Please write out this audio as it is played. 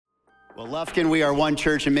Well, Lufkin, we are one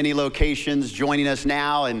church in many locations. Joining us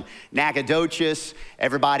now in Nacogdoches,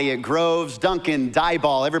 everybody at Groves, Duncan,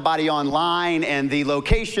 Dieball, everybody online, and the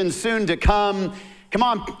location soon to come. Come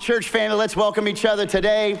on, church family, let's welcome each other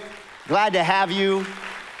today. Glad to have you.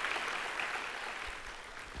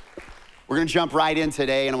 We're going to jump right in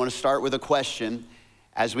today, and I want to start with a question.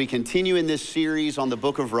 As we continue in this series on the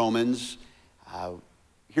book of Romans,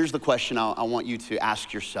 here's the question I want you to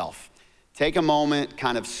ask yourself. Take a moment,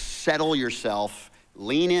 kind of settle yourself,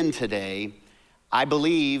 lean in today. I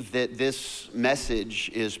believe that this message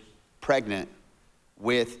is pregnant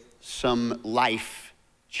with some life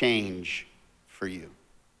change for you.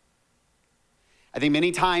 I think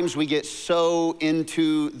many times we get so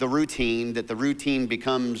into the routine that the routine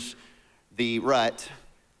becomes the rut.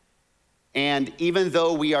 And even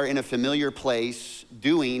though we are in a familiar place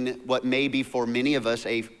doing what may be for many of us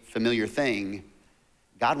a familiar thing,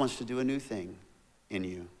 God wants to do a new thing in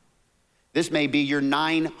you. This may be your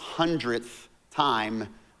 900th time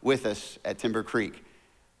with us at Timber Creek.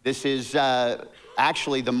 This is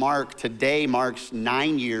actually today marks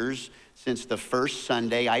 9 years since the first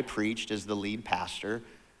Sunday I preached as the lead pastor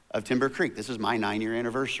of Timber Creek. This is my 9-year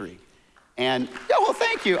anniversary. And, yeah, well,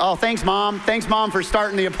 thank you. Oh, thanks, Mom. Thanks, Mom, for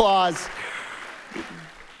starting the applause.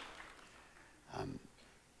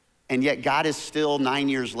 And yet God is still 9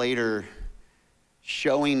 years later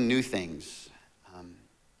showing new things,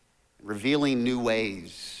 revealing new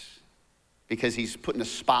ways, because he's putting a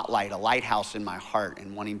spotlight, a lighthouse in my heart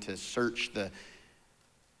and wanting to search the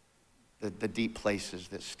deep places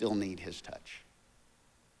that still need his touch.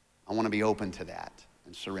 I want to be open to that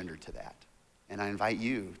and surrender to that. And I invite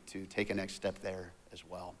you to take a next step there as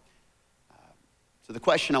well. So the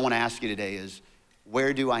question I want to ask you today is,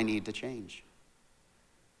 where do I need to change?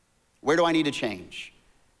 Where do I need to change?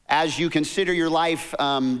 As you consider your life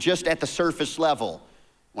just at the surface level,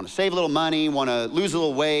 want to save a little money, want to lose a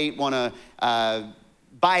little weight, want to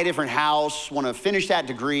buy a different house, want to finish that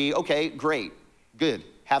degree, okay, great, good.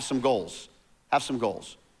 Have some goals. Have some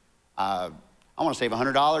goals. I want to save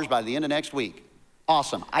 $100 by the end of next week.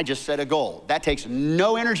 Awesome, I just set a goal. That takes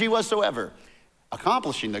no energy whatsoever.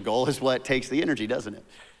 Accomplishing the goal is what takes the energy, doesn't it?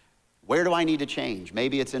 Where do I need to change?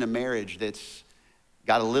 Maybe it's in a marriage that's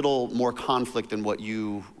got a little more conflict than what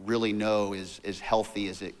you really know is as healthy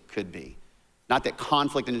as it could be. Not that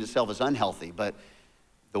conflict in itself is unhealthy, but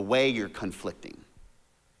the way you're conflicting.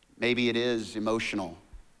 Maybe it is emotional,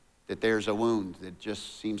 that there's a wound that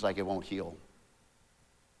just seems like it won't heal.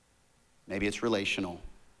 Maybe it's relational.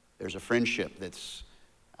 There's a friendship that's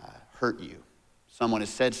hurt you. Someone has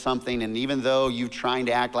said something, and even though you're trying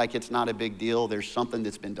to act like it's not a big deal, there's something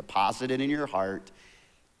that's been deposited in your heart,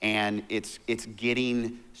 and it's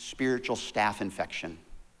getting spiritual staph infection.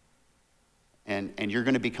 And you're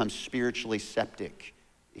gonna become spiritually septic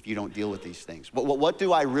if you don't deal with these things. What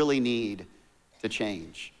do I really need to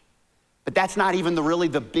change? But that's not even really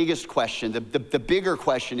the biggest question. The bigger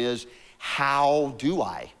question is, how do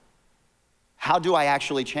I? How do I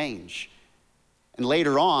actually change? And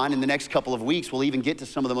later on, in the next couple of weeks, we'll even get to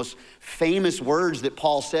some of the most famous words that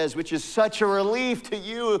Paul says, which is such a relief to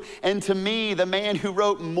you and to me, the man who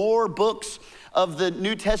wrote more books of the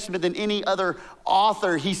New Testament than any other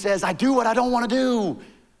author. He says, I do what I don't want to do.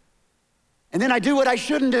 And then I do what I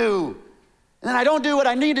shouldn't do. And then I don't do what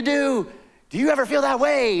I need to do. Do you ever feel that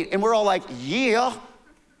way? And we're all like, yeah.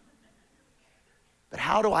 But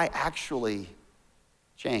how do I actually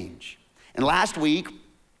change? And last week,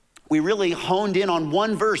 we really honed in on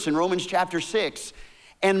one verse in Romans chapter 6.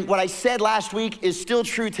 And what I said last week is still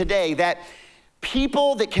true today, that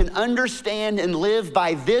people that can understand and live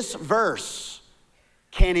by this verse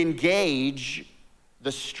can engage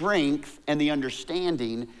the strength and the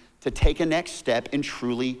understanding to take a next step in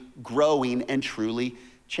truly growing and truly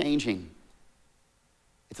changing.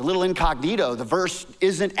 It's a little incognito. The verse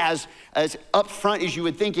isn't as upfront as you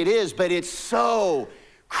would think it is, but it's so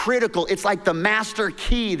critical. It's like the master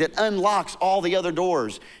key that unlocks all the other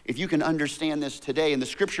doors. If you can understand this today, in the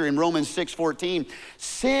scripture in Romans 6:14,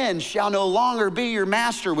 sin shall no longer be your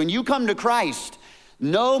master when you come to Christ.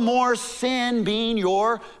 No more sin being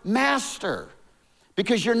your master,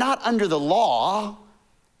 because you're not under the law,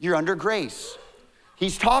 you're under grace.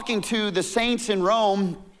 He's talking to the saints in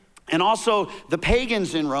Rome and also the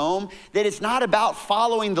pagans in Rome, that it's not about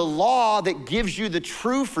following the law that gives you the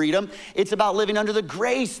true freedom. It's about living under the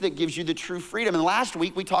grace that gives you the true freedom. And last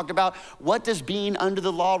week we talked about what does being under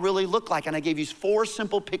the law really look like? And I gave you 4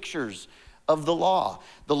 simple pictures of the law.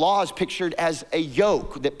 The law is pictured as a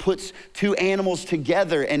yoke that puts 2 animals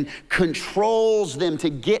together and controls them to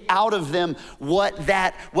get out of them what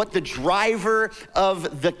the driver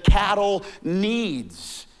of the cattle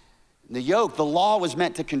needs. The yoke, the law was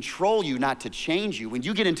meant to control you, not to change you. When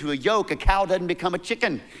you get into a yoke, a cow doesn't become a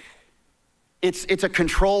chicken. It's a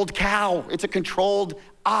controlled cow. It's a controlled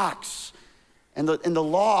ox. And the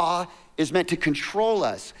law is meant to control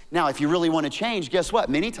us. Now, if you really want to change, guess what?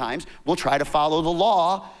 Many times we'll try to follow the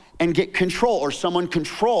law and get control, or someone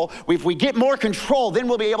control. If we get more control, then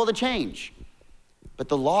we'll be able to change. But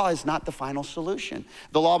the law is not the final solution.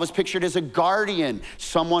 The law was pictured as a guardian,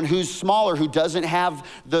 someone who's smaller, who doesn't have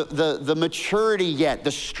the maturity yet,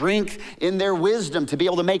 the strength in their wisdom to be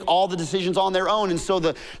able to make all the decisions on their own. And so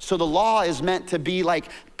the law is meant to be like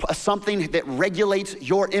something that regulates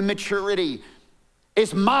your immaturity.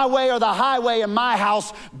 It's my way or the highway in my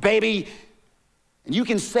house, baby. And you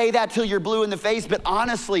can say that till you're blue in the face, but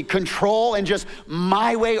honestly, control and just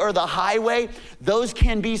my way or the highway, those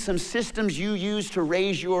can be some systems you use to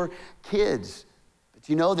raise your kids. But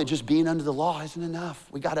you know that just being under the law isn't enough.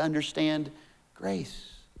 We got to understand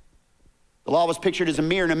grace. The law was pictured as a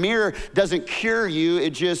mirror, and a mirror doesn't cure you.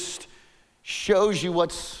 It just shows you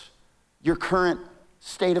what's your current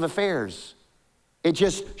state of affairs. It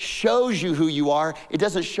just shows you who you are. It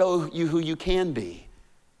doesn't show you who you can be.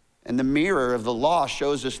 And the mirror of the law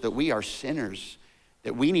shows us that we are sinners,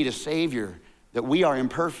 that we need a Savior, that we are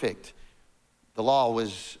imperfect. The law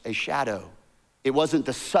was a shadow. It wasn't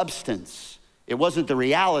the substance. It wasn't the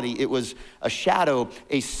reality. It was a shadow,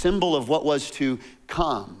 a symbol of what was to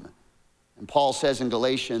come. And Paul says in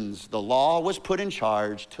Galatians, the law was put in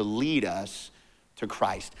charge to lead us to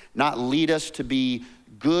Christ, not lead us to be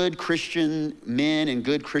good Christian men and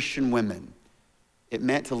good Christian women. It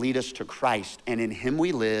meant to lead us to Christ, and in him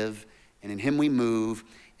we live, and in him we move,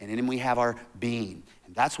 and in him we have our being.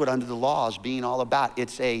 And that's what under the law is being all about.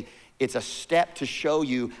 It's a step to show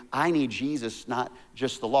you I need Jesus, not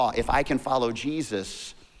just the law. If I can follow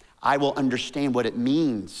Jesus, I will understand what it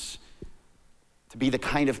means to be the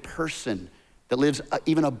kind of person that lives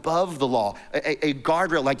even above the law. A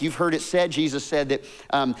guardrail, like you've heard it said, Jesus said that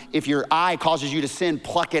if your eye causes you to sin,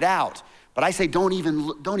 pluck it out. But I say, don't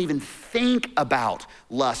even think about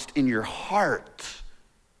lust in your heart.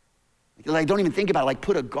 Like, don't even think about it. Like,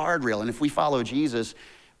 put a guardrail. And if we follow Jesus,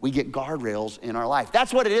 we get guardrails in our life.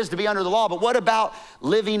 That's what it is to be under the law. But what about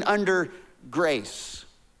living under grace?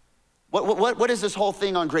 What is this whole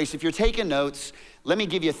thing on grace? If you're taking notes, let me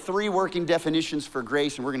give you 3 working definitions for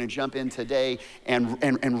grace, and we're gonna jump in today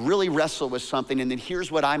and really wrestle with something. And then here's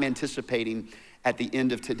what I'm anticipating at the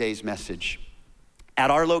end of today's message. At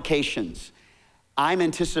our locations, I'm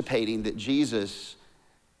anticipating that Jesus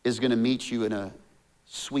is gonna meet you in a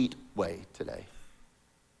sweet way today.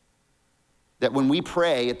 That when we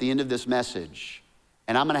pray at the end of this message,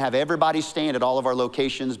 and I'm gonna have everybody stand at all of our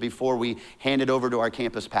locations before we hand it over to our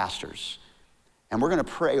campus pastors, and we're gonna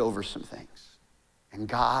pray over some things. And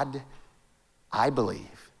God, I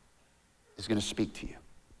believe, is gonna speak to you.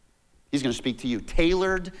 He's gonna speak to you,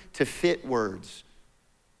 tailored to fit words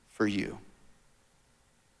for you.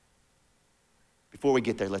 Before we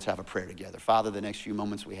get there, let's have a prayer together. Father, the next few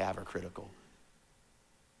moments we have are critical.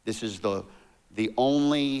 This is the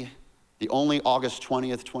only August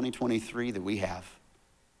 20th, 2023 that we have.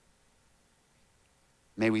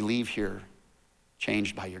 May we leave here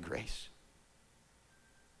changed by your grace.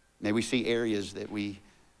 May we see areas that we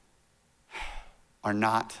are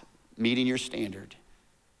not meeting your standard.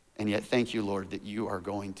 And yet, thank you, Lord, that you are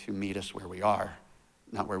going to meet us where we are,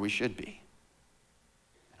 not where we should be.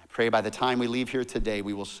 Pray by the time we leave here today,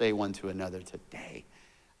 we will say one to another, today,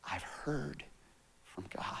 I've heard from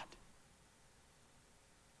God.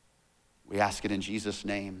 We ask it in Jesus'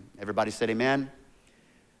 name. Everybody said amen?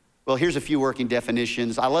 Well, here's a few working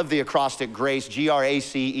definitions. I love the acrostic GRACE,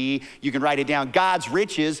 G-R-A-C-E. You can write it down. God's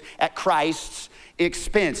riches at Christ's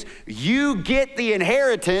expense. You get the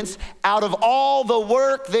inheritance out of all the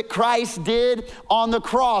work that Christ did on the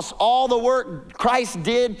cross, all the work Christ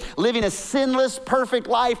did living a sinless, perfect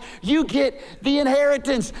life. You get the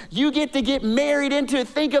inheritance. You get to get married into it.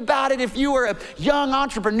 Think about it. If you were a young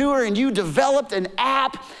entrepreneur and you developed an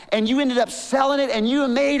app and you ended up selling it and you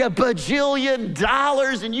made $1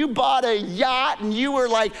 bajillion and you bought a yacht and you were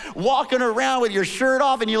like walking around with your shirt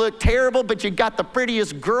off and you look terrible, but you got the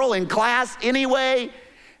prettiest girl in class anyway.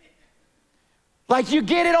 Like, you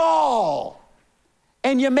get it all.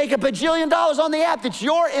 And you make $1 bajillion on the app. That's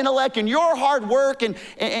your intellect and your hard work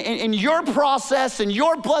and your process and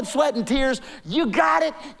your blood, sweat, and tears. You got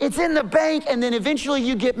it. It's in the bank. And then eventually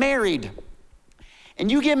you get married.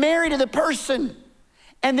 And you get married to the person.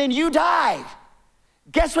 And then you die.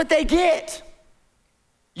 Guess what they get?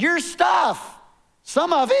 Your stuff.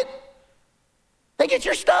 Some of it. They get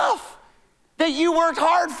your stuff that you worked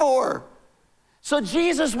hard for. So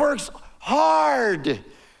Jesus works hard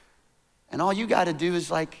And all you got to do is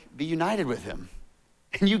like be united with him.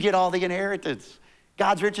 And you get all the inheritance.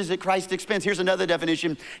 God's riches at Christ's expense. Here's another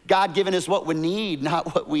definition. God given us what we need,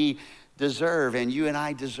 not what we deserve. And you and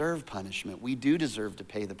I deserve punishment. We do deserve to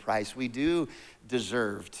pay the price. We do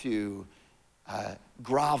deserve to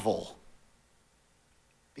grovel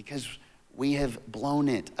because we have blown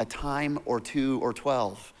it a time or 2 or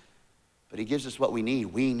 12. But he gives us what we need.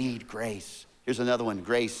 We need grace. Here's another one.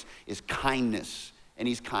 Grace is kindness, and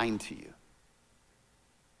he's kind to you.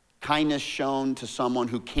 Kindness shown to someone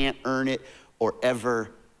who can't earn it or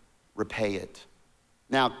ever repay it.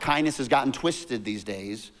 Now, kindness has gotten twisted these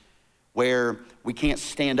days where we can't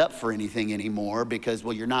stand up for anything anymore because,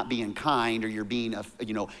 well, you're not being kind, or you're being,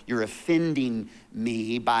 you're offending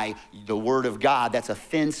me by the word of God. That's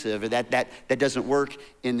offensive, or that doesn't work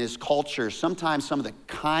in this culture. Sometimes some of the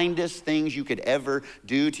kindest things you could ever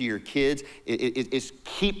do to your kids is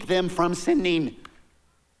keep them from sinning.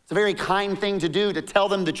 It's a very kind thing to do, to tell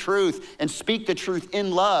them the truth and speak the truth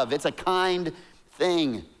in love. It's a kind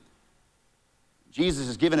thing. Jesus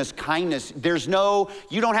has given us kindness.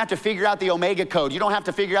 You don't have to figure out the Omega code. You don't have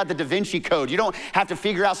to figure out the Da Vinci code. You don't have to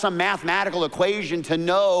figure out some mathematical equation to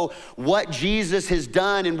know what Jesus has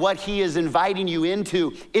done and what he is inviting you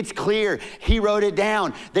into. It's clear. He wrote it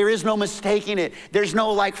down. There is no mistaking it. There's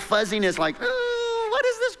no like fuzziness, like, what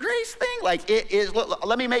is this grace thing? Like it is,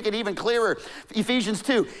 let me make it even clearer. Ephesians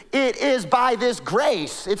 2, it is by this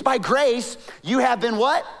grace. It's by grace you have been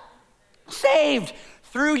what? Saved.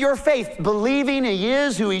 Through your faith, believing he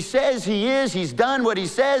is who he says he is. He's done what he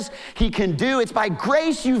says he can do. It's by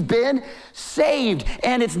grace you've been saved.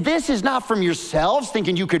 And this is not from yourselves,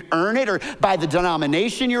 thinking you could earn it, or by the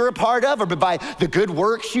denomination you're a part of, or by the good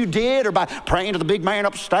works you did, or by praying to the big man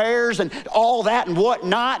upstairs and all that and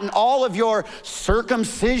whatnot, and all of your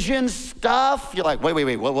circumcision stuff. You're like,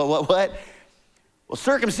 wait, what? Well,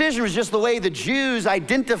 circumcision was just the way the Jews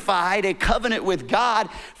identified a covenant with God.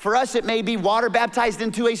 For us, it may be water baptized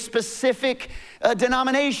into a specific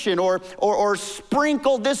denomination, or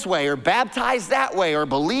sprinkled this way, or baptized that way, or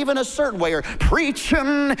believe in a certain way, or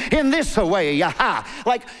preaching in this way.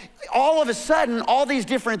 Like all of a sudden, all these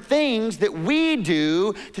different things that we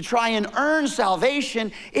do to try and earn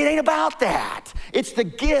salvation, it ain't about that. It's the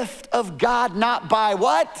gift of God, not by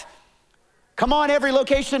what? Come on, every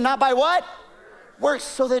location, not by what? Works,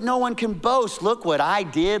 so that no one can boast. Look what I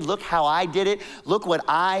did. Look how I did it. Look what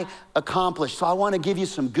I accomplished. So I want to give you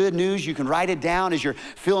some good news. You can write it down as you're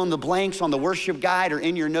filling the blanks on the worship guide or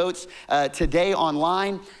in your notes today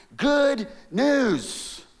online. Good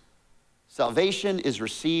news. Salvation is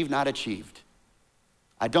received, not achieved.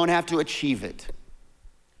 I don't have to achieve it.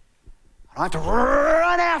 I don't have to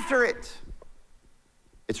run after it.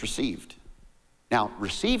 It's received. Now,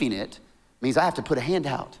 receiving it means I have to put a hand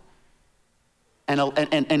out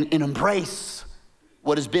and embrace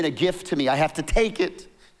what has been a gift to me. I have to take it.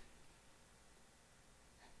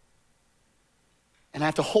 And I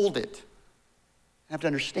have to hold it. I have to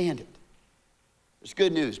understand it. There's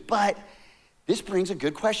good news. But this brings a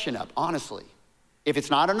good question up, honestly. If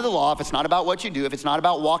it's not under the law, if it's not about what you do, if it's not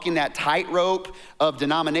about walking that tightrope of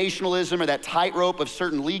denominationalism or that tightrope of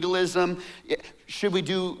certain legalism, should we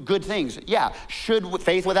do good things? Yeah.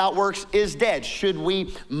 Faith without works is dead. Should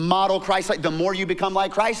we model Christ? Like the more you become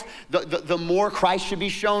like Christ, the more Christ should be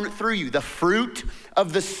shown through you. The fruit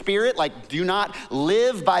of the Spirit, like do not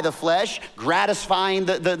live by the flesh, gratifying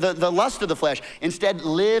the lust of the flesh. Instead,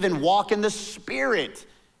 live and walk in the Spirit.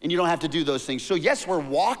 And you don't have to do those things. So yes, we're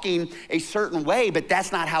walking a certain way, but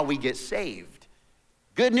that's not how we get saved.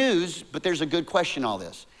 Good news, but there's a good question in all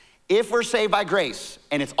this. If we're saved by grace,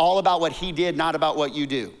 and it's all about what he did, not about what you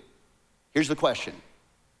do, here's the question.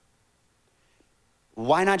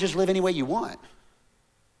 Why not just live any way you want?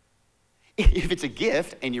 If it's a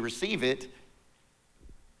gift and you receive it,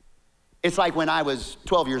 it's like when I was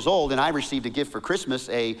 12 years old and I received a gift for Christmas,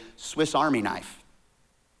 a Swiss Army knife.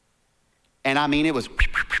 And I mean, it was,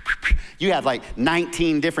 you had like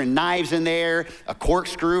 19 different knives in there, a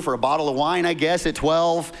corkscrew for a bottle of wine, I guess, at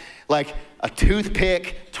 12, like a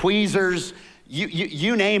toothpick, tweezers,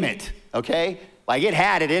 you name it, okay? Like it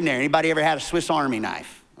had it in there. Anybody ever had a Swiss Army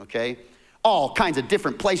knife, okay? All kinds of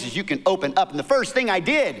different places you can open up. And the first thing I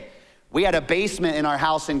did, we had a basement in our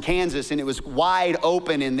house in Kansas, and it was wide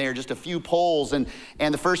open in there, just a few poles. And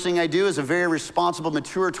the first thing I do as a very responsible,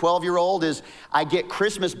 mature 12-year-old is I get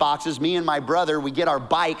Christmas boxes. Me and my brother, we get our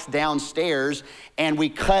bikes downstairs, and we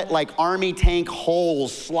cut like army tank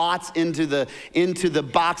holes, slots into the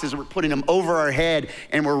boxes. We're putting them over our head,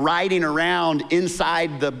 and we're riding around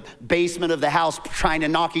inside the basement of the house trying to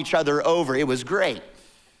knock each other over. It was great.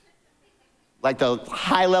 Like the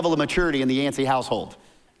high level of maturity in the Yancey household.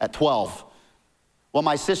 at 12. Well,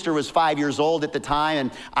 my sister was 5 years old at the time,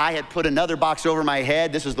 and I had put another box over my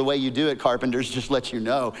head. This is the way you do it, carpenters, just let you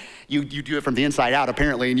know. You do it from the inside out,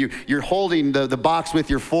 apparently, and you're holding the box with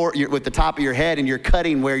with the top of your head, and you're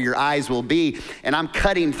cutting where your eyes will be. And I'm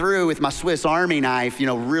cutting through with my Swiss Army knife,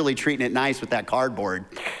 really treating it nice with that cardboard.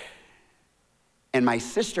 And my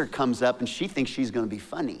sister comes up, and she thinks she's gonna be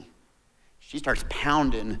funny. She starts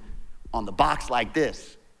pounding on the box like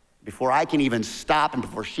this. Before I can even stop, and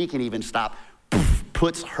before she can even stop,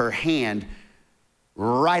 puts her hand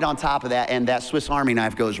right on top of that, and that Swiss Army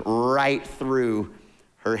knife goes right through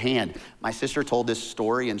her hand. My sister told this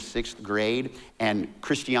story in 6th grade, and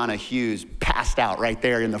Christiana Hughes passed out right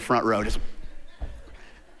there in the front row.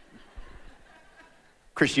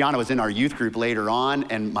 Christiana was in our youth group later on,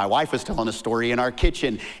 and my wife was telling a story in our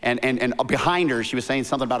kitchen, and behind her, she was saying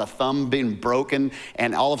something about a thumb being broken,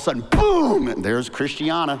 and all of a sudden, boom, and there's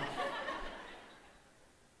Christiana.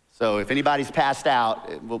 So if anybody's passed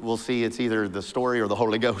out, we'll see it's either the story or the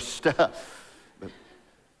Holy Ghost. But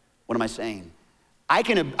what am I saying? I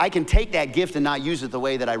can take that gift and not use it the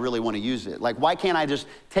way that I really want to use it. Like, why can't I just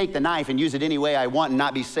take the knife and use it any way I want and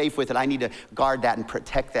not be safe with it? I need to guard that and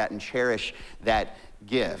protect that and cherish that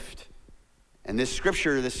gift. And this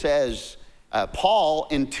scripture that says, Paul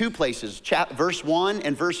in 2 places, verse 1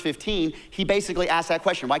 and verse 15, he basically asked that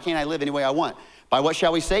question, why can't I live any way I want? By what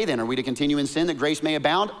shall we say then? Are we to continue in sin that grace may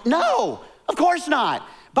abound? No, of course not.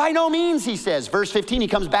 By no means, he says. Verse 15, he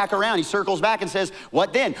comes back around. He circles back and says,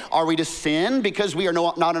 what then? Are we to sin because we are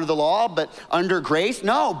not under the law, but under grace?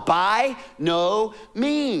 No, by no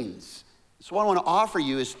means. So what I want to offer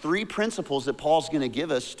you is 3 principles that Paul's going to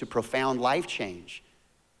give us to profound life change.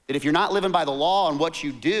 That if you're not living by the law and what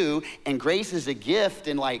you do, and grace is a gift,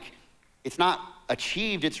 and it's not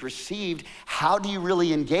achieved, it's received, how do you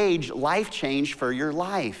really engage life change for your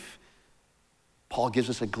life? Paul gives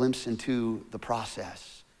us a glimpse into the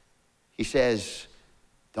process. He says,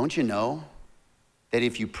 don't you know that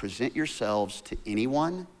if you present yourselves to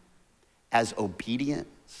anyone as obedient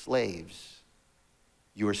slaves,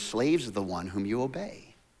 you are slaves of the one whom you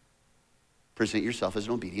obey. Present yourself as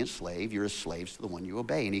an obedient slave, you're a slave to the one you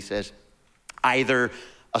obey. And he says, either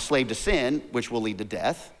a slave to sin, which will lead to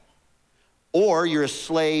death, or you're a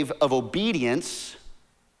slave of obedience,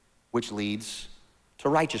 which leads to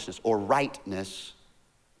righteousness or rightness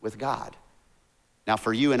with God. Now,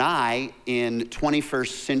 for you and I, in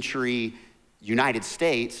 21st century United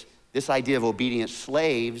States, this idea of obedient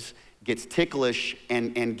slaves gets ticklish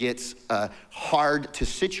and gets hard to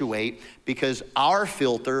situate, because our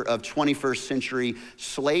filter of 21st century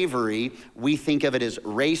slavery, we think of it as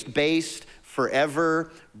race-based,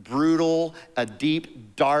 forever, brutal, a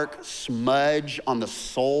deep, dark smudge on the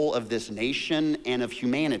soul of this nation and of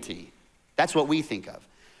humanity. That's what we think of.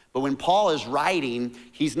 But when Paul is writing,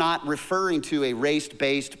 he's not referring to a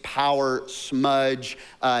race-based power smudge,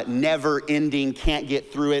 never-ending, can't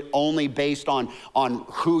get through it, only based on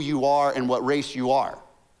who you are and what race you are.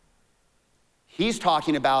 He's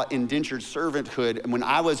talking about indentured servanthood. When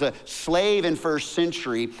I was a slave in 1st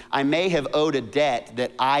century, I may have owed a debt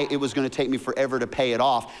that it was going to take me forever to pay it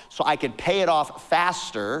off. So I could pay it off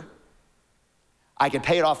faster. I could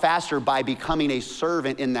pay it off faster by becoming a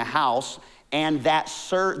servant in the house. And that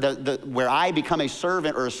where I become a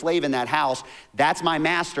servant or a slave in that house, that's my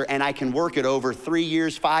master, and I can work it over 3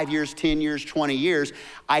 years, 5 years, 10 years, 20 years.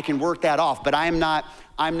 I can work that off, but I'm not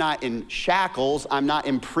in shackles, I'm not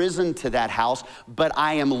imprisoned to that house, but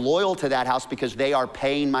I am loyal to that house because they are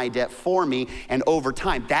paying my debt for me, and over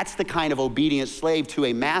time. That's the kind of obedient slave to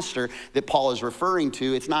a master that Paul is referring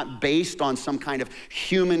to. It's not based on some kind of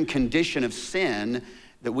human condition of sin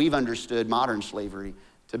that we've understood modern slavery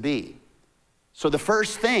to be. So the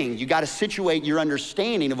first thing, you got to situate your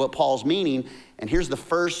understanding of what Paul's meaning, and here's the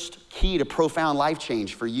first key to profound life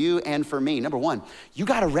change for you and for me. Number 1, you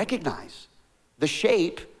got to recognize the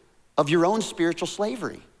shape of your own spiritual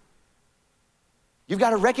slavery. You've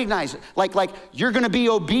got to recognize it. Like you're going to be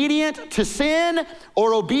obedient to sin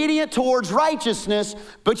or obedient towards righteousness,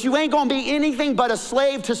 but you ain't going to be anything but a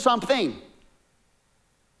slave to something.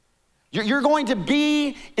 You're going to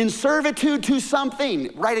be in servitude to something.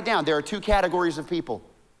 Write it down. There are 2 categories of people.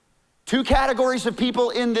 2 categories of people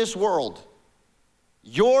in this world.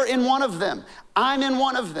 You're in one of them. I'm in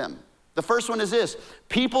one of them. The first one is this: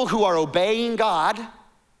 people who are obeying God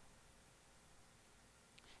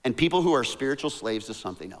and people who are spiritual slaves to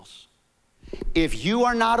something else. If you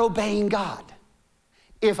are not obeying God,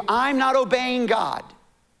 if I'm not obeying God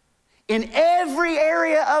in every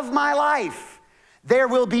area of my life, there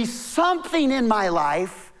will be something in my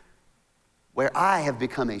life where I have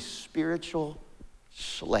become a spiritual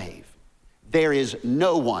slave. there is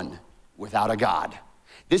no one without a God.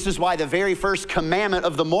 This is why the very first commandment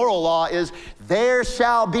of the moral law is, there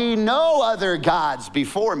shall be no other gods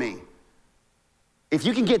before me. If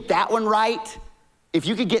you can get that one right, if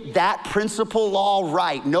you could get that principle law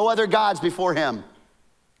right, no other gods before him,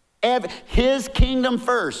 his kingdom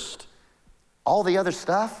first, all the other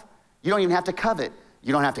stuff, you don't even have to covet.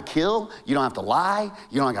 You don't have to kill. You don't have to lie.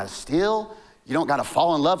 You don't got to steal. You don't got to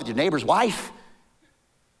fall in love with your neighbor's wife.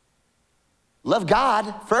 Love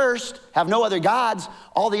God first, have no other gods.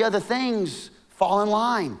 All the other things fall in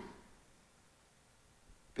line.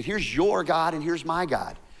 But here's your God and here's my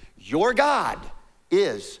God. Your God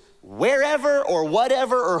is wherever or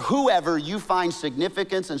whatever or whoever you find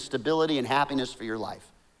significance and stability and happiness for your life.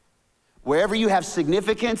 Wherever you have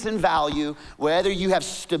significance and value, whether you have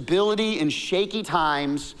stability in shaky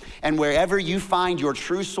times, and wherever you find your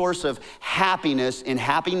true source of happiness in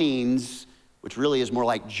happy means, which really is more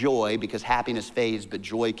like joy because happiness fades, but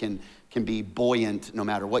joy can be buoyant no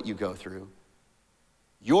matter what you go through.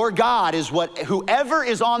 Your God is whoever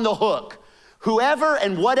is on the hook, whoever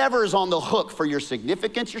and whatever is on the hook for your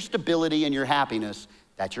significance, your stability, and your happiness,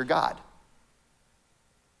 that's your God.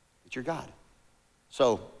 It's your God.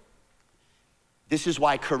 So, this is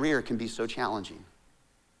why career can be so challenging.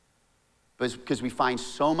 Because we find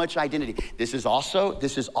so much identity. This is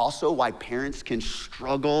also why parents can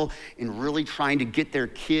struggle in really trying to get their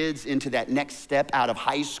kids into that next step out of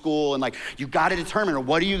high school. And like, you gotta determine,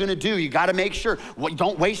 what are you gonna do? You gotta make sure,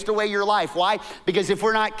 don't waste away your life. Why? Because if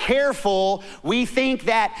we're not careful, we think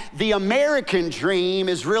that the American dream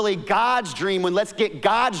is really God's dream, when let's get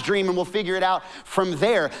God's dream and we'll figure it out from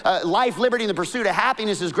there. Life, liberty, and the pursuit of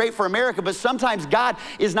happiness is great for America, but sometimes God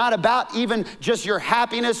is not about even just your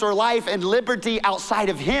happiness or life and liberty outside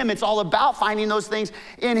of him. It's all about finding those things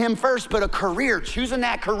in him first. But a career, choosing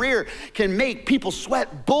that career can make people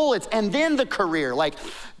sweat bullets. And then the career, like,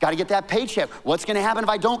 got to get that paycheck. What's going to happen if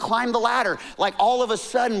I don't climb the ladder? Like, all of a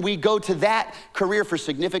sudden we go to that career for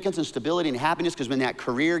significance and stability and happiness, because when that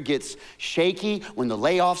career gets shaky, when the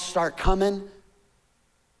layoffs start coming,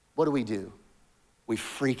 what do? We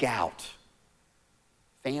freak out.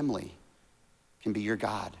 Family can be your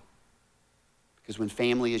God. Because when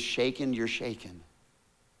family is shaken, you're shaken.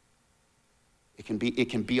 It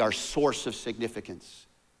can be our source of significance,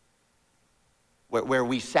 where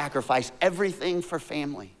we sacrifice everything for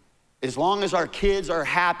family. As long as our kids are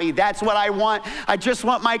happy, that's what I want. I just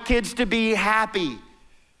want my kids to be happy.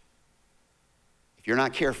 If you're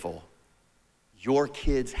not careful, your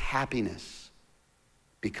kids' happiness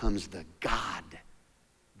becomes the God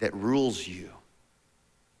that rules you.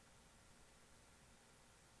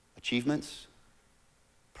 Achievements,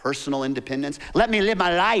 personal independence. Let me live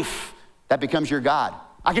my life. That becomes your God.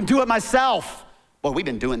 I can do it myself. Well, we've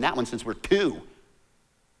been doing that one since we're 2.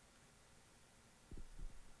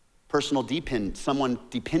 Personal someone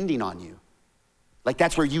depending on you. Like,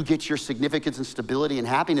 that's where you get your significance and stability and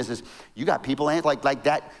happiness, is you got people like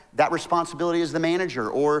that responsibility as the manager,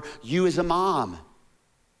 or you as a mom.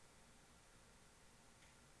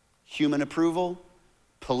 Human approval,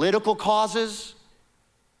 political causes.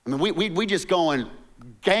 I mean, we just going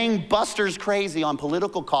gangbusters crazy on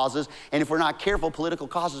political causes, and if we're not careful, political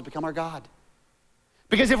causes become our God.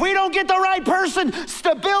 Because if we don't get the right person,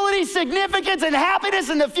 stability, significance, and happiness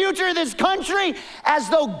in the future of this country, as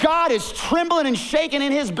though God is trembling and shaking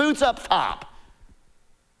in his boots up top.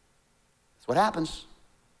 That's what happens.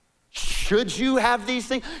 Should you have these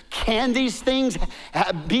things? Can these things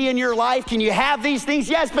be in your life? Can you have these things?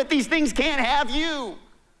 Yes, but these things can't have you.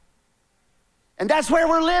 And that's where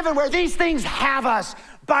we're living, where these things have us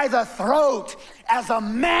by the throat as a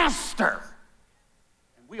master.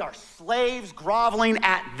 And we are slaves groveling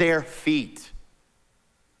at their feet.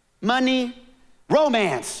 Money,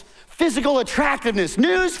 romance, physical attractiveness,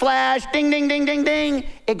 newsflash, ding, ding, ding, ding, ding,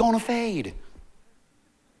 it's gonna fade.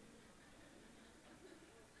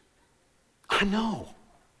 I know.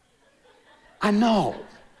 And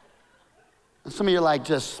some of you are like,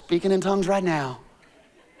 just speaking in tongues right now.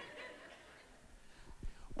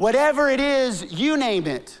 Whatever it is, you name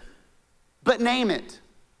it, but name it.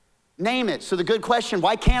 Name it. So the good question,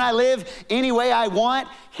 why can't I live any way I want?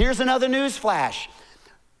 Here's another news flash.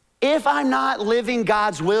 If I'm not living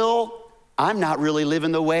God's will, I'm not really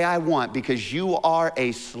living the way I want, because you are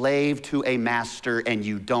a slave to a master and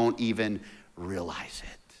you don't even realize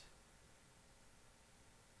it.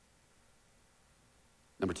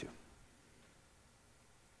 Number 2.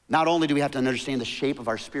 Not only do we have to understand the shape of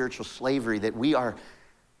our spiritual slavery, that we are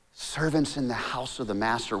servants in the house of the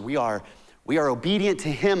master. We are obedient to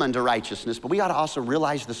him unto righteousness, but we ought to also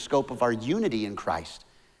realize the scope of our unity in Christ.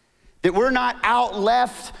 That we're not out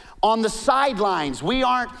left on the sidelines. We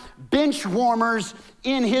aren't bench warmers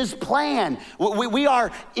in his plan. We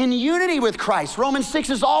are in unity with Christ. Romans 6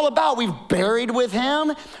 is all about we've buried with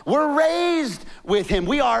him, we're raised with him.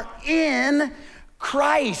 We are in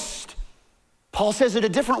Christ. Paul says it a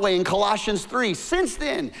different way in Colossians 3. Since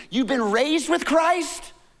then, you've been raised with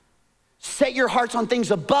Christ. Set your hearts on things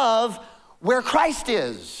above where Christ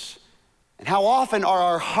is. And how often are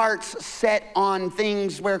our hearts set on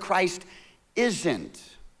things where Christ isn't?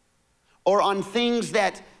 Or on things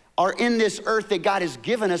that are in this earth that God has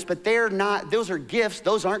given us, but they're not, those are gifts,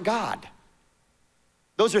 those aren't God.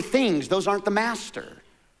 Those are things, those aren't the master.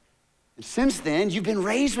 And since then, you've been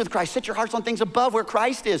raised with Christ. Set your hearts on things above where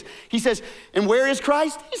Christ is. He says, and where is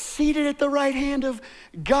Christ? He's seated at the right hand of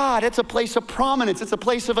God. It's a place of prominence. It's a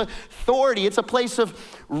place of authority. It's a place of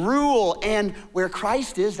rule. And where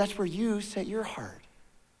Christ is, that's where you set your heart.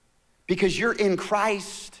 Because you're in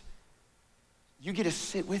Christ, you get to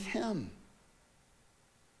sit with him.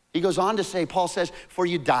 He goes on to say, Paul says, for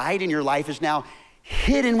you died and your life is now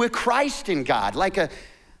hidden with Christ in God. Like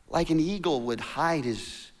an eagle would hide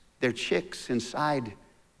their chicks inside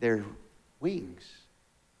their wings.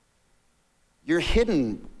 You're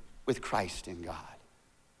hidden with Christ in God.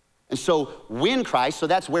 And so when Christ, so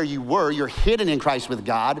that's where you were, you're hidden in Christ with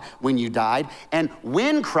God when you died. And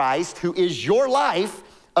when Christ, who is your life,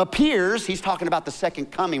 appears, he's talking about the second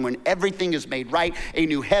coming when everything is made right, a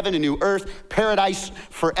new heaven, a new earth, paradise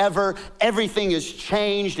forever, everything is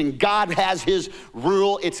changed and God has his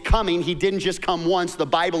rule. It's coming. He didn't just come once. The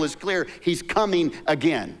Bible is clear. He's coming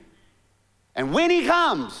again. And when he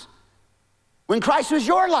comes, when Christ was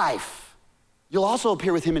your life, you'll also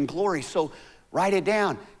appear with him in glory. So write it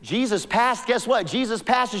down. Jesus past, guess what? Jesus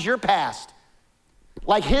past is your past.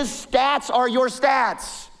 Like his stats are your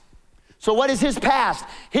stats. So what is his past?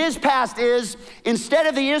 His past is, instead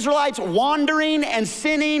of the Israelites wandering and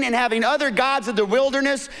sinning and having other gods in the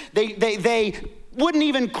wilderness, they wouldn't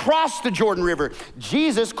even cross the Jordan River.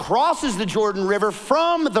 Jesus crosses the Jordan River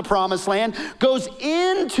from the promised land, goes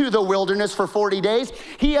into the wilderness for 40 days.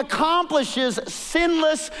 He accomplishes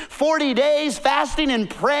sinless 40 days, fasting and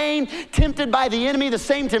praying, tempted by the enemy, the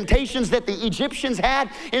same temptations that the Egyptians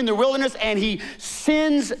had in the wilderness, and he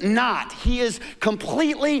sins not. He is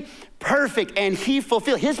completely perfect, and he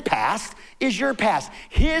fulfilled. His past is your past.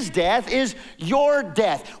 His death is your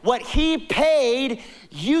death. What he paid,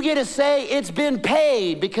 you get to say it's been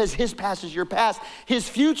paid because his past is your past. His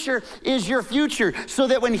future is your future, so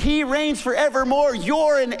that when he reigns forevermore,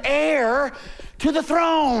 you're an heir to the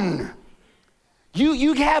throne.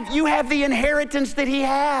 You have the inheritance that he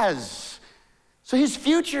has. So his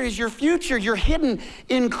future is your future. You're hidden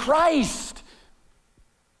in Christ.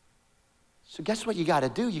 So guess what you got to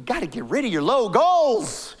do? You got to get rid of your low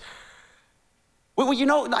goals. Well, you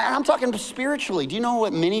know, I'm talking spiritually. Do you know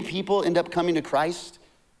what many people end up coming to Christ?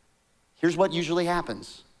 Here's what usually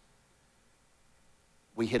happens.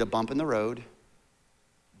 We hit a bump in the road.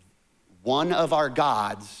 One of our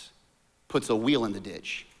gods puts a wheel in the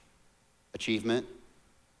ditch. Achievement,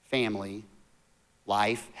 family,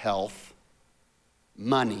 life, health,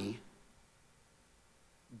 money,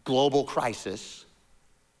 global crisis,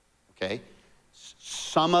 okay?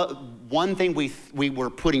 One thing we were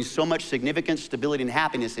putting so much significance, stability, and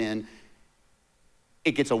happiness in,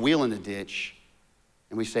 it gets a wheel in the ditch,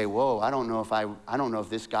 and we say, whoa, I don't know if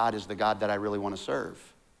this God is the God that I really want to serve.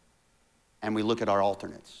 And we look at our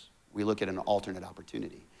alternates. We look at an alternate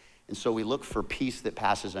opportunity. And so we look for peace that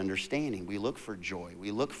passes understanding. We look for joy.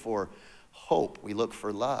 We look for hope. We look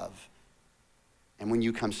for love. And when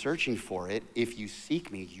you come searching for it, if you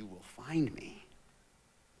seek me, you will find me.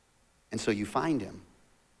 And so you find him.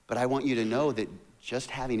 But I want you to know that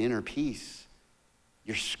just having inner peace,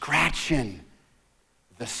 you're scratching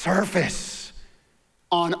the surface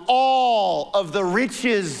on all of the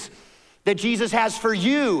riches that Jesus has for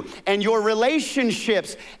you and your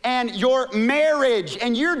relationships and your marriage,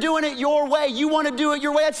 and you're doing it your way. You want to do it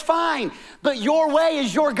your way, that's fine. But your way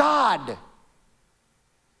is your God. But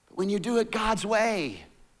when you do it God's way,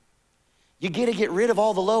 you get to get rid of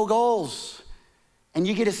all the low goals. And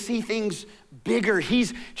you get to see things bigger.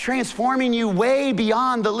 He's transforming you way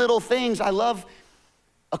beyond the little things. I love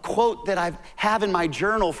a quote that I have in my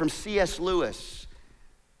journal from C.S. Lewis.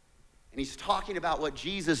 And he's talking about what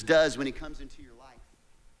Jesus does when he comes into your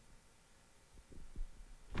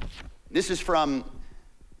life. This is from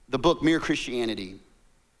the book Mere Christianity.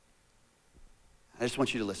 I just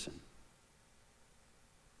want you to listen.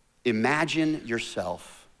 Imagine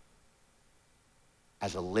yourself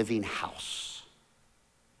as a living house.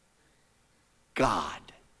 God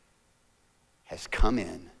has come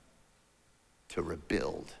in to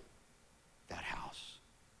rebuild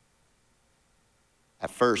At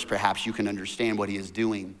first, perhaps you can understand what he is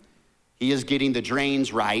doing. He is getting the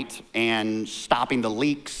drains right and stopping the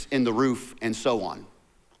leaks in the roof and so on.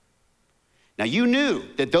 Now, you knew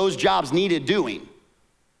that those jobs needed doing,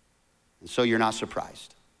 and so you're not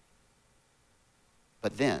surprised.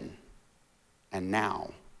 But then, and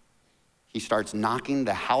now, he starts knocking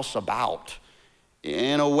the house about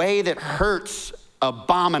in a way that hurts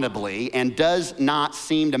abominably and does not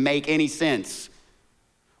seem to make any sense.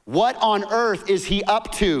 What on earth is he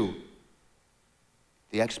up to?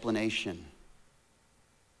 The explanation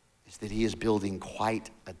is that he is building quite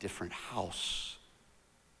a different house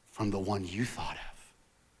from the one you thought of.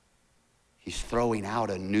 He's throwing out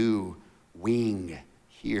a new wing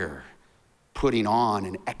here, putting on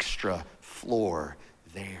an extra floor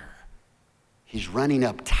there. He's running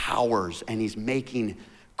up towers and he's making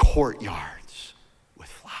courtyards with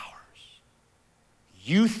flowers.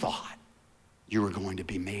 You thought you were going to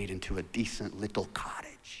be made into a decent little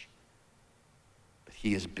cottage, but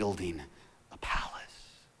he is building a palace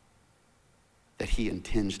that he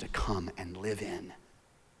intends to come and live in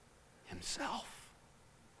himself.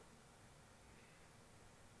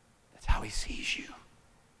 That's how he sees you.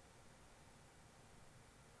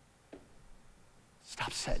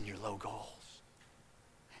 Stop setting your low goals.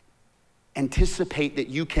 Anticipate that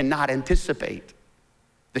you cannot anticipate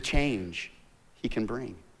the change he can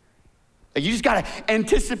bring. Like, you just gotta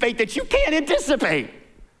anticipate that you can't anticipate.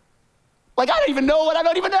 Like, I don't even know what I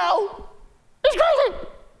don't even know. It's crazy.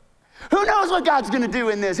 Who knows what God's gonna do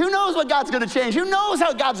in this? Who knows what God's gonna change? Who knows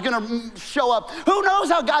how God's gonna show up? Who knows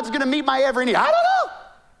how God's gonna meet my every need? I don't know.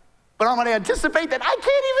 But I'm gonna anticipate that I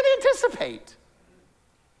can't even anticipate.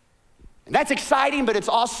 And that's exciting, but it's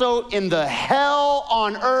also in the hell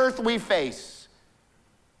on earth we face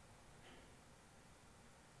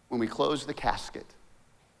when we close the casket.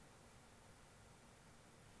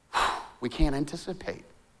 We can't anticipate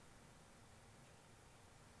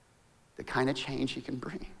the kind of change he can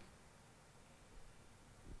bring.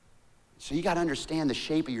 So you got to understand the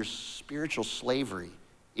shape of your spiritual slavery.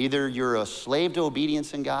 Either you're a slave to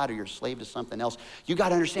obedience in God or you're a slave to something else. You got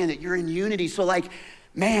to understand that you're in unity. So like,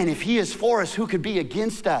 man, if he is for us, who could be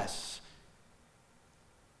against us?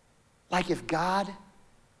 Like if God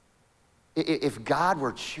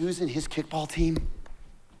were choosing his kickball team,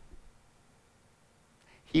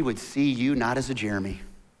 he would see you not as a Jeremy.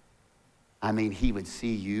 I mean, he would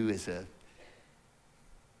see you as a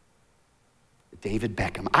David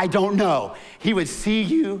Beckham. I don't know. He would see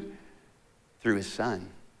you through his son.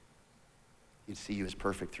 He'd see you as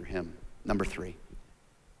perfect through him. Number 3,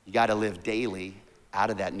 you got to live daily out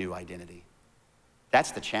of that new identity.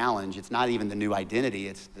 That's the challenge. It's not even the new identity,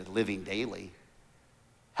 it's the living daily.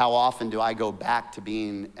 How often do I go back to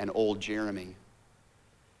being an old Jeremy?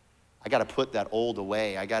 I got to put that old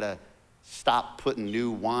away. I got to stop putting new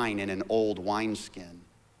wine in an old wineskin.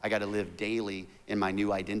 I got to live daily in my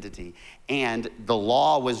new identity. And the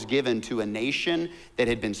law was given to a nation that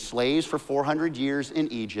had been slaves for 400 years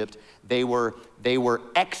in Egypt. They were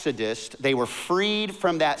exodused. They were freed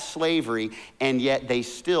from that slavery, and yet they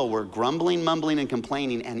still were grumbling, mumbling, and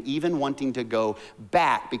complaining, and even wanting to go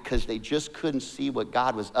back because they just couldn't see what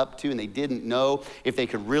God was up to, and they didn't know if they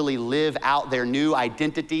could really live out their new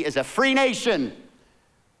identity as a free nation.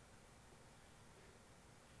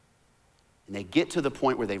 And they get to the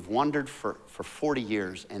point where they've wandered for 40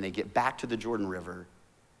 years, and they get back to the Jordan River,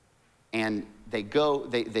 and they go,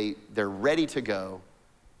 they're ready to go.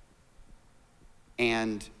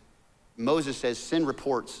 And Moses says,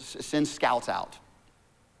 send scouts out.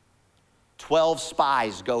 12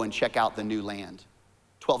 spies go and check out the new land.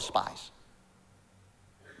 12 spies.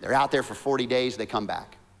 They're out there for 40 days, they come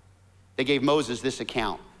back. They gave Moses this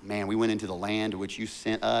account. Man, we went into the land to which you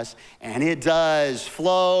sent us, and it does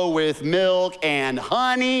flow with milk and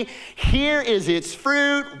honey. Here is its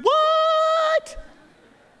fruit. What?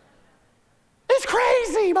 It's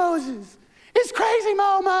crazy, Moses. It's crazy,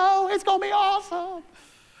 Momo. It's gonna be awesome.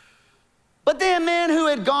 But then men who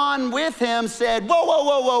had gone with him said, whoa, whoa,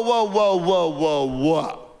 whoa, whoa, whoa, whoa, whoa, whoa,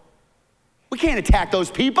 whoa. We can't attack those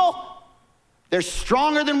people. They're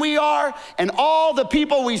stronger than we are, and all the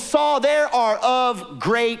people we saw there are of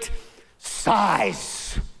great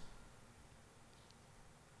size.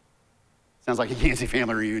 Sounds like a Yancey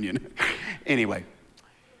family reunion. Anyway.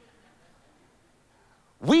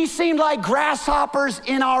 We seemed like grasshoppers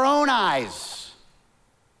in our own eyes,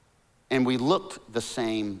 and we looked the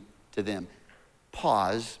same to them.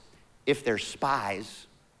 Pause. If they're spies,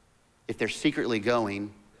 if they're secretly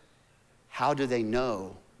going, how do they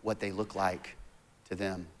know what they look like to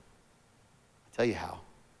them? I'll tell you how.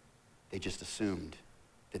 They just assumed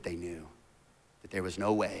that they knew, that there was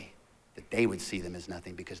no way that they would see them as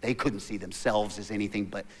nothing because they couldn't see themselves as anything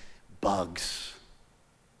but bugs.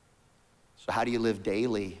 So how do you live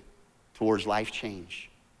daily towards life change?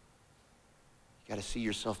 You got to see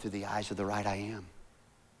yourself through the eyes of the right I am.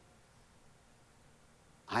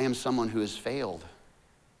 I am someone who has failed.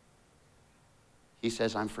 He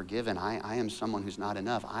says, I'm forgiven. I am someone who's not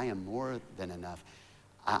enough. I am more than enough.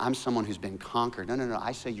 I'm someone who's been conquered. No.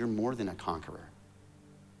 I say you're more than a conqueror.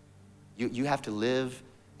 You have to live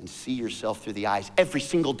and see yourself through the eyes every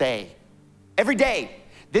single day. Every day.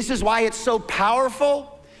 This is why it's so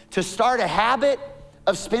powerful to start a habit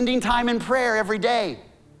of spending time in prayer every day.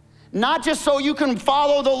 Not just so you can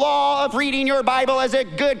follow the law of reading your Bible as a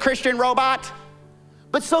good Christian robot,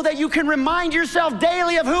 but so that you can remind yourself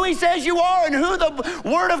daily of who he says you are and who the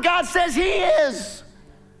Word of God says he is.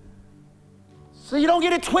 So you don't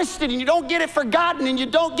get it twisted and you don't get it forgotten and you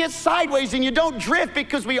don't get sideways and you don't drift,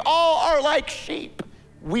 because we all are like sheep.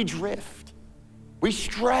 We drift. We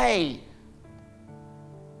stray.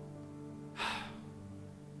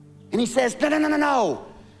 And he says, no.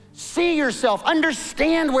 See yourself,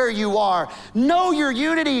 understand where you are, know your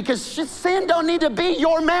unity, because sin don't need to be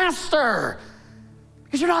your master.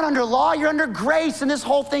 Because you're not under law, you're under grace. And this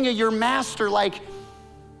whole thing of your master, like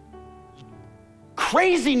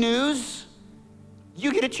crazy news,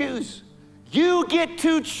 you get to choose. You get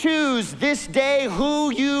to choose this day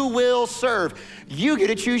who you will serve. You get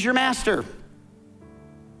to choose your master.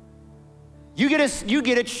 You get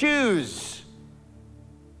to choose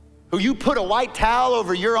who you put a white towel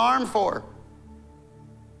over your arm for.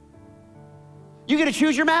 You get to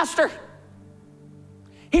choose your master.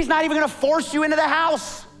 He's not even gonna force you into the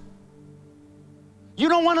house. You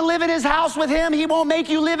don't wanna live in his house with him, he won't make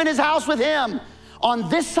you live in his house with him on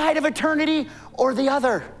this side of eternity or the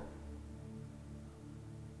other.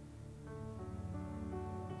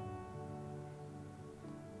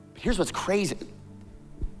 But here's what's crazy.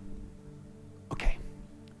 Okay,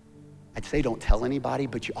 I'd say don't tell anybody,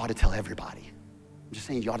 but you ought to tell everybody. I'm just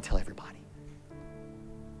saying you ought to tell everybody.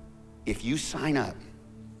 If you sign up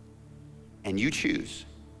and you choose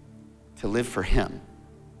to live for him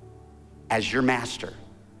as your master,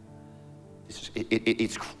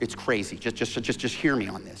 it's crazy. Just hear me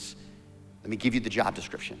on this. Let me give you the job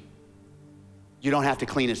description. You don't have to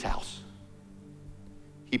clean his house.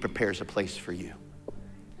 He prepares a place for you.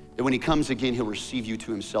 That when he comes again, he'll receive you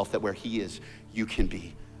to himself, that where he is, you can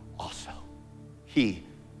be also. He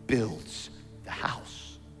builds the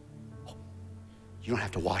house. You don't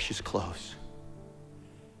have to wash his clothes.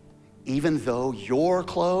 Even though your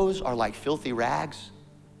clothes are like filthy rags,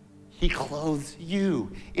 he clothes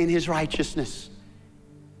you in his righteousness.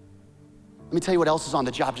 Let me tell you what else is on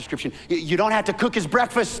the job description. You don't have to cook his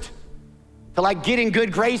breakfast to like get in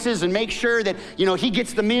good graces and make sure that, he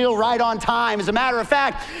gets the meal right on time. As a matter of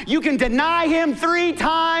fact, you can deny him 3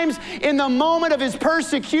 times in the moment of his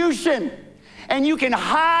persecution. And you can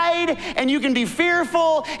hide and you can be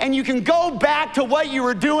fearful and you can go back to what you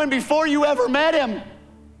were doing before you ever met him.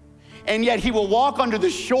 And yet he will walk under the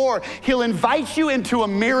shore. He'll invite you into a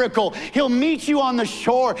miracle. He'll meet you on the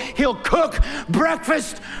shore. He'll cook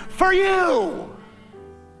breakfast for you.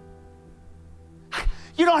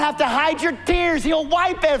 You don't have to hide your tears. He'll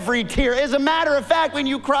wipe every tear. As a matter of fact, when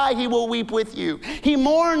you cry, he will weep with you. He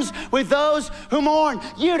mourns with those who mourn.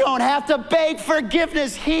 You don't have to beg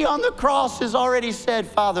forgiveness. He on the cross has already said,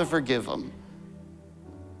 Father, forgive them.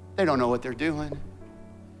 They don't know what they're doing.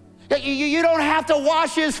 You don't have to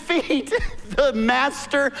wash his feet. The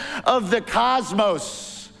master of the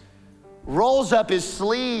cosmos rolls up his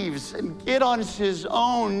sleeves and get on his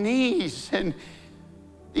own knees. And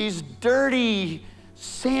these dirty,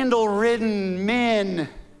 sandal-ridden men,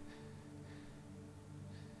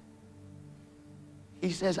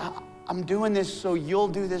 he says, I'm doing this so you'll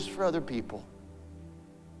do this for other people.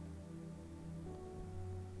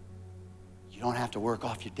 You don't have to work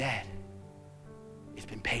off your debt. It's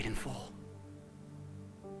been paid in full.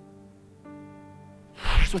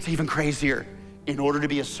 Here's what's even crazier. In order to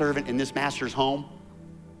be a servant in this master's home,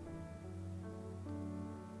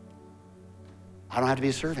 I don't have to be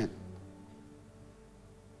a servant.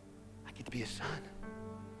 I get to be a son.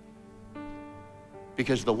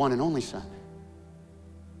 Because the one and only son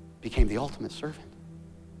became the ultimate servant.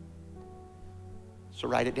 So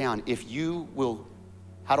write it down. If you will,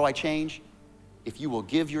 how do I change? If you will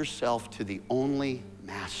give yourself to the only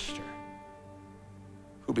master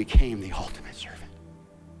who became the ultimate servant,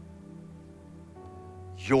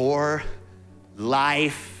 your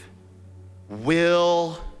life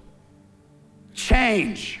will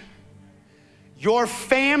change. Your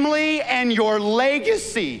family and your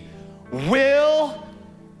legacy will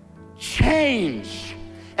change.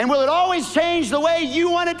 And will it always change the way you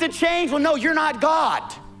want it to change? Well, no, you're not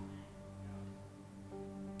God.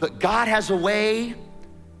 But God has a way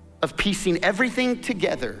of piecing everything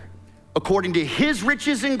together according to his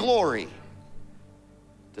riches and glory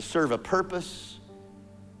to serve a purpose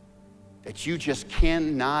that you just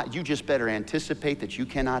better anticipate that you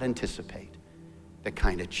cannot anticipate the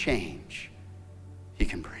kind of change he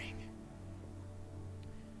can bring.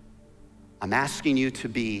 I'm asking you to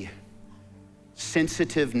be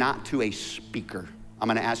sensitive, not to a speaker. I'm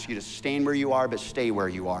gonna ask you to stand where you are, but stay where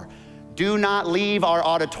you are. Do not leave our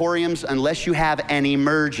auditoriums unless you have an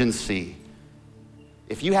emergency.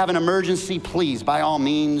 If you have an emergency, please, by all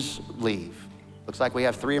means, leave. Looks like we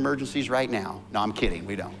have 3 emergencies right now. No, I'm kidding,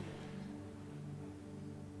 we don't.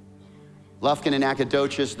 Lufkin and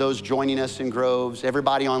Nacogdoches, those joining us in Groves,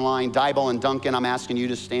 everybody online, Diebel and Duncan, I'm asking you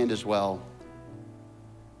to stand as well.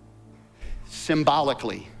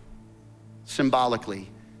 Symbolically,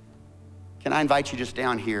 can I invite you just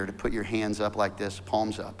down here to put your hands up like this,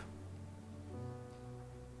 palms up,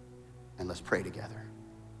 and let's pray together.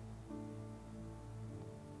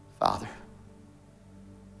 Father,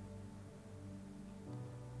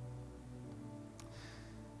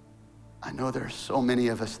 I know there are so many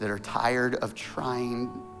of us that are tired of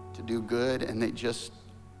trying to do good and they just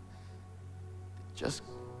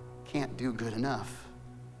can't do good enough.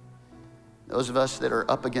 Those of us that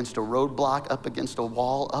are up against a roadblock, up against a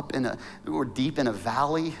wall, we're deep in a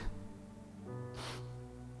valley.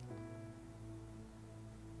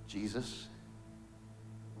 Jesus,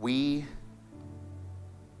 we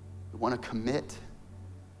want to commit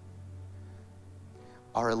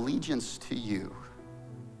our allegiance to you,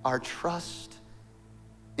 our trust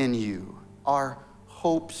in you, our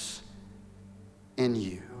hopes in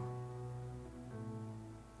you.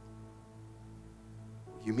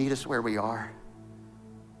 You meet us where we are.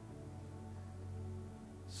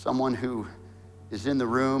 Someone who is in the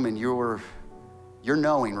room and you're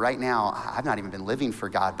knowing right now, I've not even been living for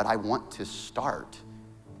God, but I want to start.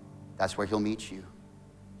 That's where he'll meet you.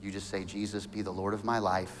 You just say, Jesus, be the Lord of my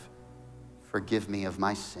life. Forgive me of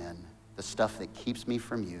my sin, the stuff that keeps me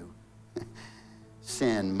from you.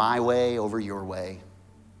 Sin, my way over your way.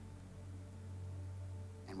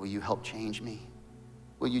 And will you help change me?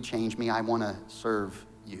 Will you change me? I want to serve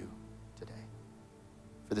you today.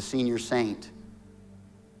 For the senior saint,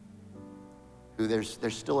 who there's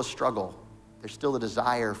still a struggle. There's still a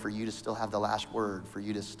desire for you to still have the last word, for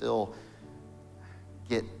you to still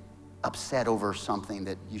get upset over something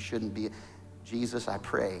that you shouldn't be. Jesus, I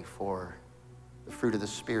pray for the fruit of the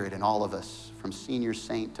Spirit in all of us, from senior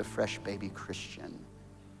saint to fresh baby Christian.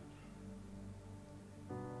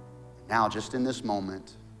 Now, just in this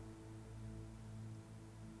moment,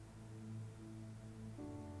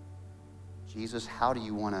 Jesus, how do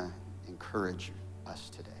you want to encourage us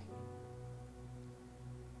today?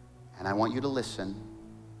 And I want you to listen,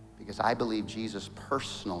 because I believe Jesus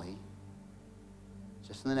personally,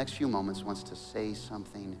 just in the next few moments, wants to say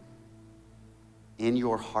something in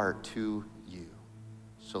your heart to you.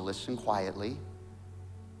 So listen quietly.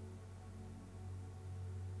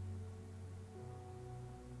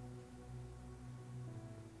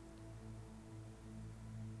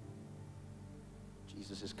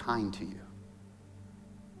 Jesus is kind to you.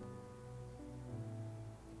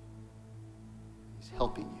 He's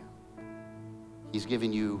helping you. He's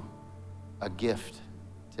giving you a gift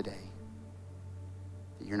today,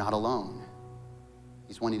 that you're not alone.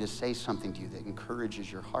 He's wanting to say something to you that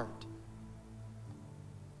encourages your heart.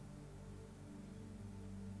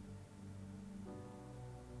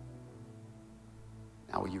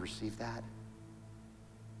 Now, will you receive that?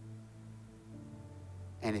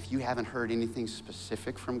 And if you haven't heard anything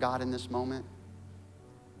specific from God in this moment,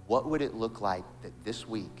 what would it look like that this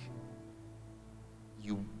week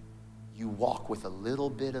you walk with a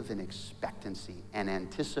little bit of an expectancy and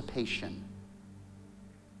anticipation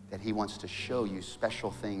that he wants to show you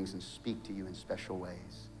special things and speak to you in special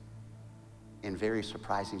ways in very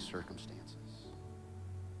surprising circumstances?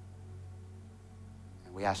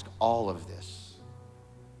 And we ask all of this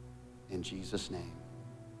in Jesus' name.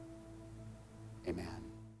 Amen.